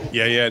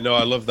 Yeah, no,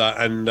 I love that.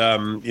 And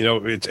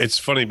it's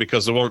funny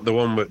because the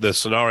one with the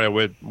scenario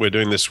we're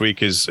doing this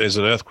week is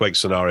an earthquake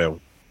scenario.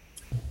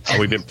 And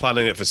we've been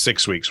planning it for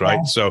 6 weeks, right?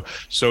 Yeah.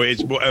 So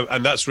it's,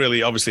 and that's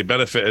really obviously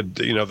benefited,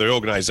 the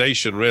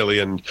organization really,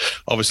 and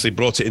obviously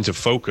brought it into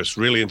focus,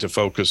 really into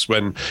focus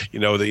when,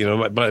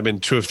 it might have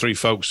been 2 or 3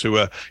 folks who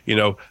were,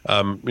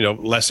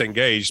 less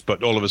engaged,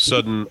 but all of a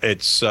sudden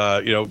it's,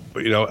 and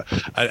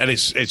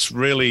it's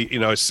really,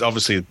 it's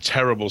obviously a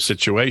terrible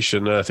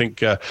situation. And I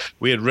think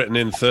we had written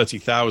in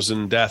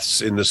 30,000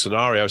 deaths in the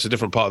scenario. It's a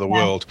different part of the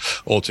world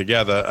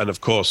altogether. And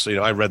of course,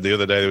 I read the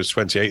other day there was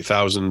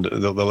 28,000,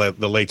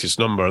 the latest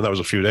number, and that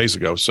was a few days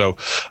ago. So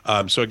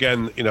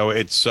again,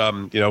 it's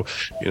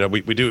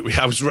we do.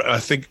 I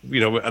think,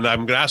 and I'm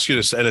going to ask you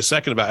in a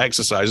second about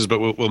exercises, but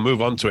we'll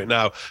move on to it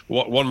now.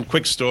 One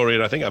quick story,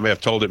 and I think I may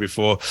have told it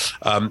before.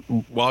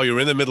 While you're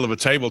in the middle of a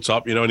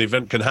tabletop, an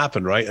event can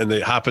happen, right? And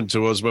it happened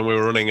to us when we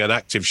were running an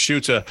active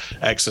shooter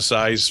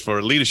exercise for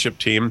a leadership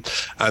team,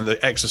 and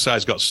the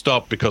exercise got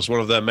stopped because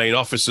one of their main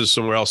officers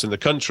somewhere else in the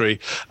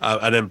country,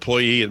 an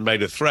employee had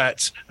made a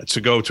threat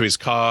to go to his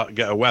car,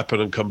 get a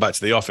weapon, and come back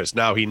to the office.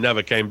 Now he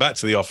never came back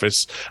to the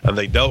office, and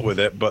they dealt with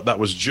it, but that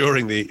was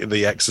during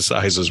the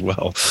exercise as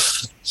well.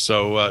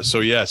 So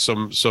yeah,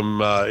 some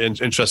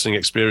interesting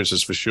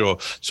experiences for sure.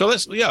 So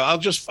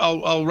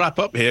I'll wrap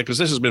up here, because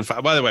this has been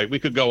by the way, we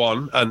could go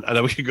on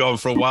and we could go on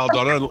for a while,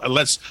 Donna, and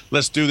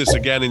let's do this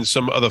again in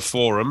some other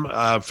forum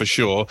for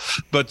sure.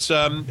 But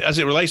as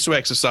it relates to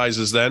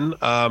exercises, then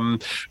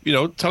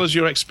tell us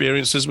your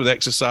experiences with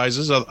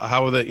exercises.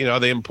 How are they? Are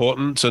they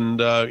important?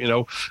 And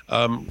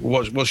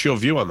what's your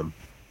view on them?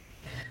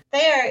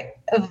 They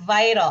are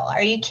vital.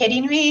 Are you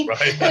kidding me?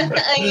 Right.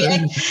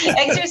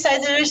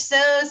 Exercises are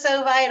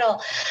so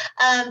vital.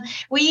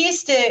 We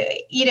used to,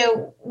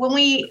 when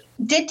we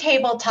did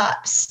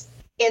tabletops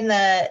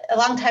a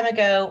long time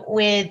ago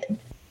with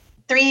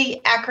 3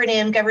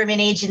 acronym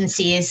government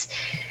agencies,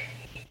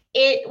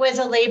 it was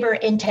a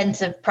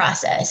labor-intensive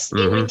process.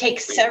 Mm-hmm. It would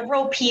take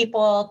several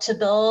people to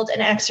build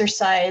an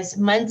exercise,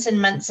 months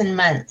and months and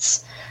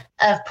months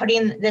of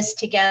putting this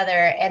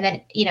together, and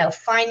then,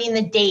 finding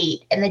the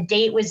date, and the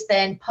date was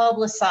then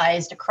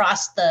publicized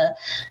across the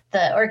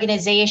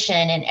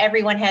organization, and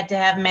everyone had to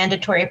have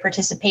mandatory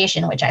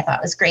participation, which I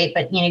thought was great,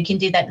 but you can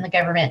do that in the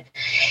government.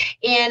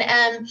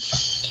 And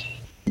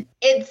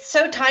it's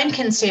so time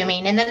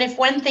consuming. And then if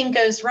one thing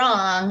goes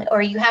wrong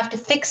or you have to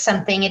fix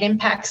something, it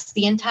impacts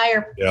the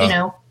entire,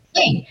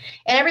 thing.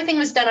 And everything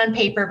was done on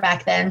paper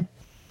back then.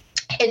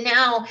 And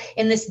now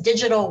in this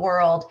digital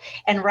world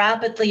and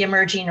rapidly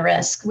emerging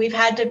risk, we've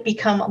had to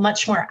become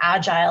much more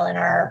agile in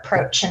our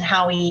approach and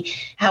how we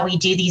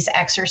do these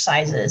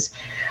exercises.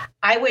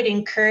 I would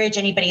encourage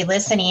anybody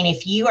listening,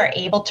 if you are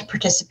able to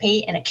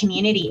participate in a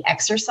community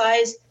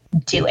exercise,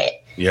 do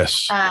it.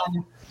 Yes.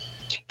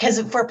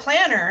 Because for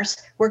planners,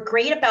 we're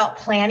great about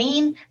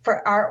planning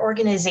for our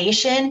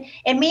organization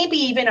and maybe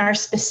even our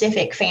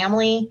specific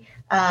family.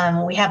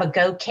 We have a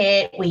go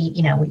kit. We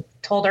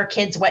told our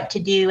kids what to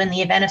do in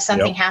the event of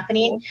something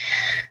happening.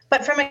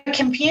 But from a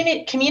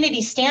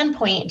community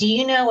standpoint, do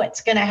you know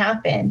what's going to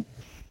happen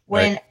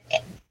when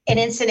an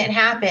incident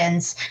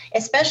happens,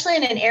 especially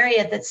in an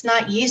area that's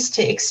not used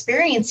to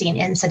experiencing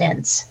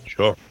incidents?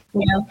 Sure.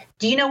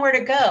 Do you know where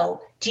to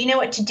go? Do you know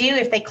what to do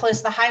if they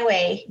close the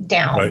highway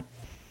down? Right.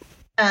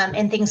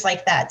 And things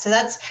like that. So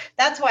that's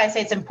why I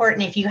say it's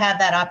important if you have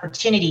that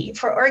opportunity.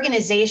 For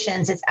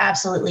organizations, it's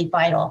absolutely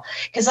vital.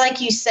 Because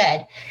like you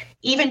said,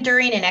 even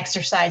during an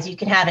exercise, you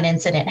can have an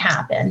incident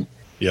happen.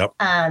 Yep.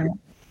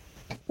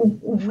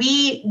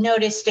 We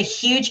noticed a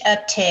huge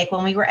uptick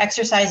when we were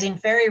exercising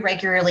very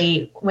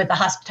regularly with the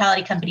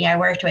hospitality company I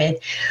worked with.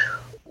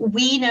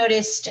 We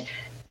noticed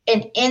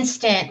an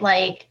instant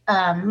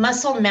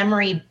muscle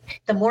memory.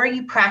 The more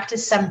you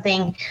practice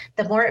something,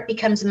 the more it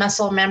becomes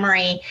muscle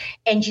memory,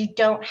 and you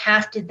don't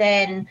have to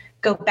then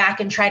go back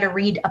and try to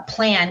read a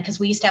plan, because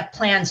we used to have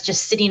plans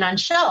just sitting on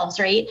shelves,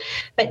 right?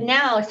 But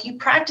now if you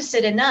practice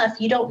it enough,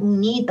 you don't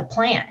need the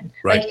plan.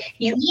 Right.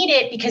 You need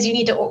it because you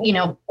need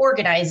to,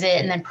 organize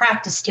it and then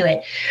practice to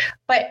it.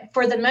 But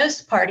for the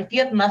most part, if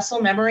you have muscle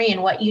memory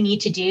and what you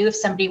need to do, if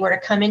somebody were to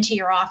come into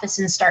your office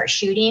and start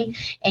shooting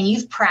and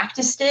you've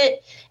practiced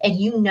it, and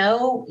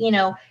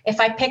if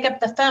I pick up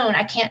the phone,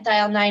 I can't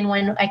dial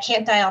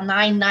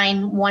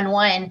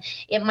 9911.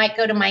 It might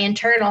go to my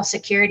internal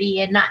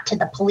security and not to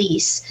the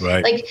police.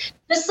 Right.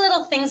 Just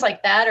little things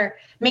like that, or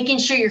making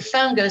sure your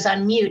phone goes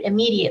on mute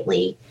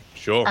immediately.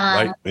 Sure.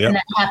 Right. Yep. And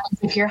that happens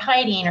if you're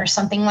hiding or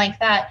something like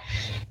that.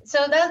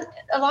 So that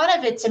a lot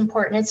of it's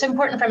important. It's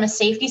important from a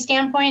safety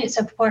standpoint. It's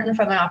important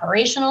from an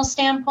operational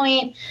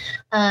standpoint.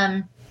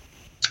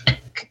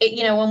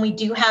 when we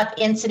do have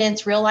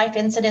incidents, real life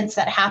incidents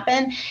that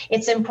happen,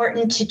 it's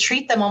important to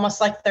treat them almost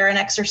like they're an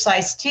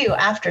exercise too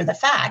after the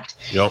fact.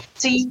 Yep.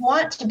 So you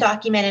want to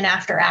document an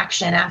after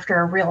action after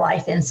a real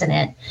life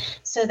incident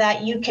so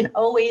that you can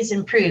always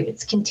improve.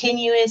 It's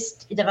continuous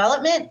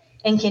development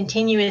and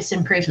continuous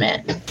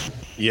improvement.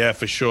 Yeah,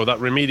 for sure. That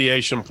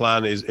remediation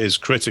plan is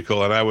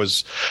critical. And I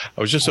was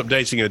just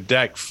updating a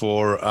deck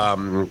for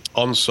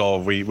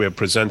OnSolve. We're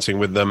presenting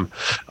with them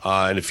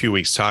in a few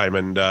weeks' time,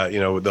 and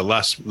the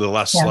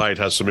last slide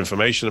has some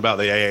information about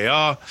the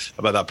AAR,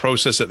 about that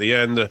process at the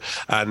end,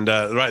 and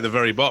right at the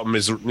very bottom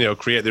is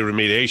create the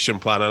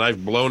remediation plan. And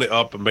I've blown it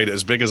up and made it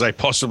as big as I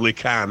possibly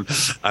can.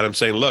 And I'm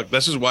saying, look,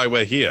 this is why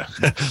we're here.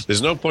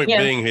 There's no point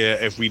being here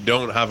if we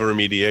don't have a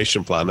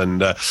remediation plan.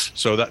 And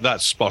so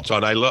that's spot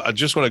on. I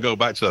just want to go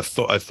back to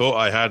the thought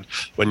I had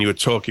when you were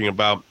talking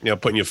about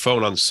putting your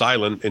phone on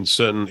silent in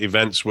certain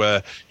events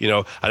where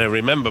and I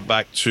remember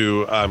back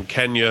to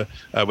Kenya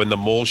when the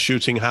mall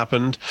shooting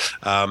happened.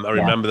 I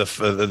remember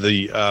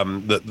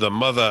the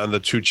mother and the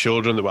two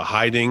children that were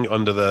hiding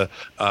under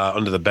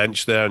the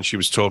bench there, and she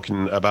was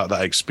talking about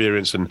that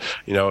experience and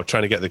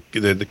trying to get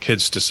the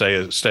kids to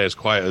stay as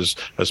quiet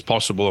as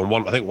possible.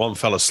 And I think one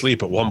fell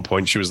asleep at one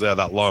point. She was there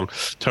that long.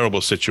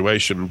 Terrible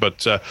situation.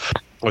 But I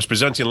was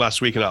presenting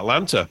last week in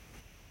Atlanta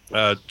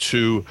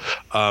to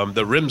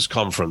the RIMS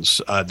conference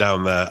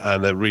down there,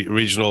 and the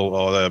regional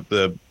or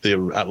the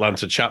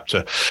Atlanta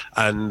chapter,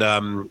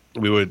 and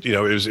we would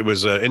it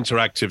was an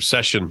interactive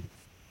session.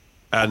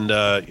 And,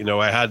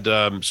 I had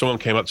someone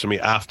came up to me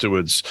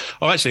afterwards.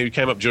 Oh, actually, he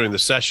came up during the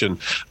session.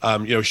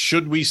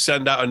 Should we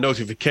send out a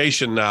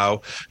notification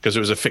now? Because it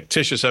was a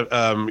fictitious,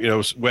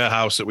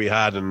 warehouse that we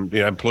had, and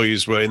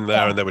employees were in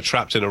there and they were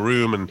trapped in a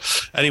room. And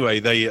anyway,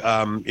 they,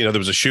 there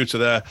was a shooter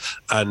there,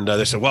 and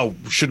they said, well,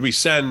 should we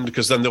send?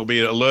 Because then there'll be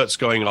alerts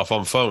going off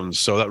on phones.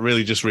 So that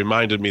really just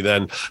reminded me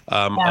then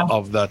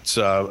of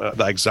that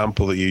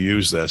example that you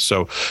used there.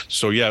 So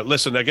yeah,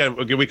 listen, again,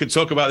 we could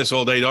talk about this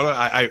all day, Donna.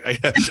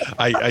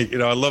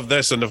 I love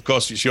this, and of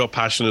course it's your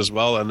passion as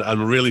well, and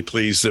I'm really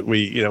pleased that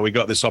we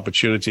got this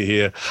opportunity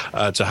here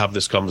to have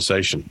this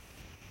conversation.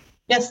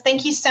 Yes,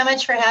 thank you so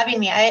much for having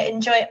me. I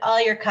enjoy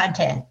all your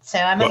content, so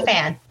I'm a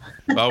fan.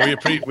 Well,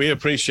 we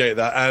appreciate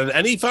that. And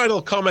any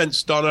final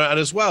comments, Donna? And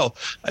as well,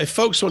 if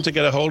folks want to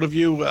get a hold of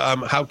you,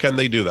 how can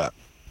they do that?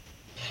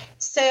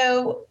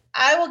 So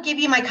I will give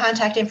you my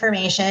contact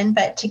information,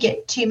 but to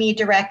get to me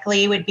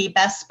directly would be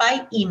best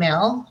by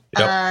email.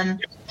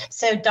 Yep.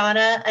 So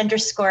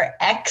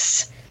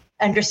Donna_X_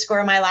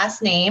 my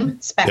last name,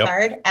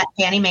 Speckhard, at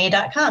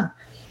FannieMae.com.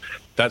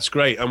 That's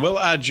great. And we'll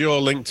add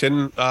your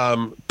LinkedIn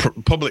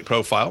public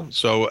profile.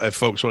 So if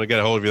folks want to get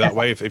a hold of you that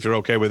way, if you're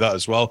okay with that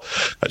as well,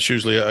 that's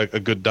usually a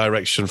good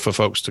direction for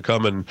folks to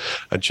come and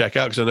check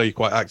out, because I know you're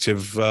quite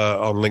active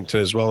on LinkedIn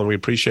as well, and we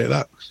appreciate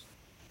that.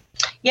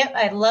 Yep,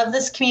 I love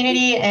this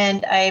community,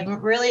 and I'm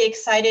really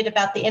excited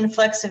about the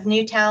influx of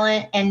new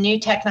talent and new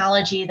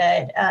technology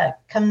that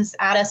comes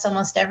at us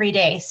almost every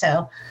day.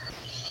 So.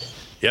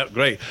 Yep,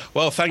 great.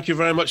 Well, thank you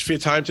very much for your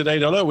time today,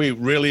 Donna. We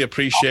really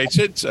appreciate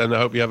it, and I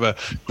hope you have a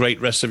great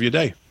rest of your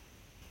day.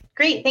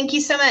 Great. Thank you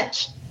so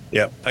much.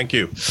 Yeah, thank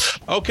you.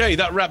 Okay,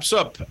 that wraps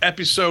up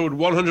episode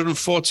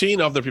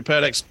 114 of the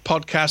PreparedX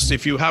podcast.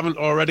 If you haven't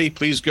already,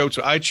 please go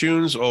to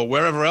iTunes or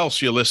wherever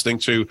else you're listening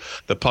to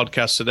the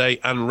podcast today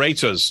and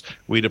rate us.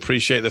 We'd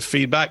appreciate the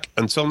feedback.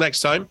 Until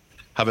next time,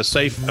 have a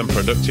safe and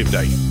productive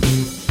day.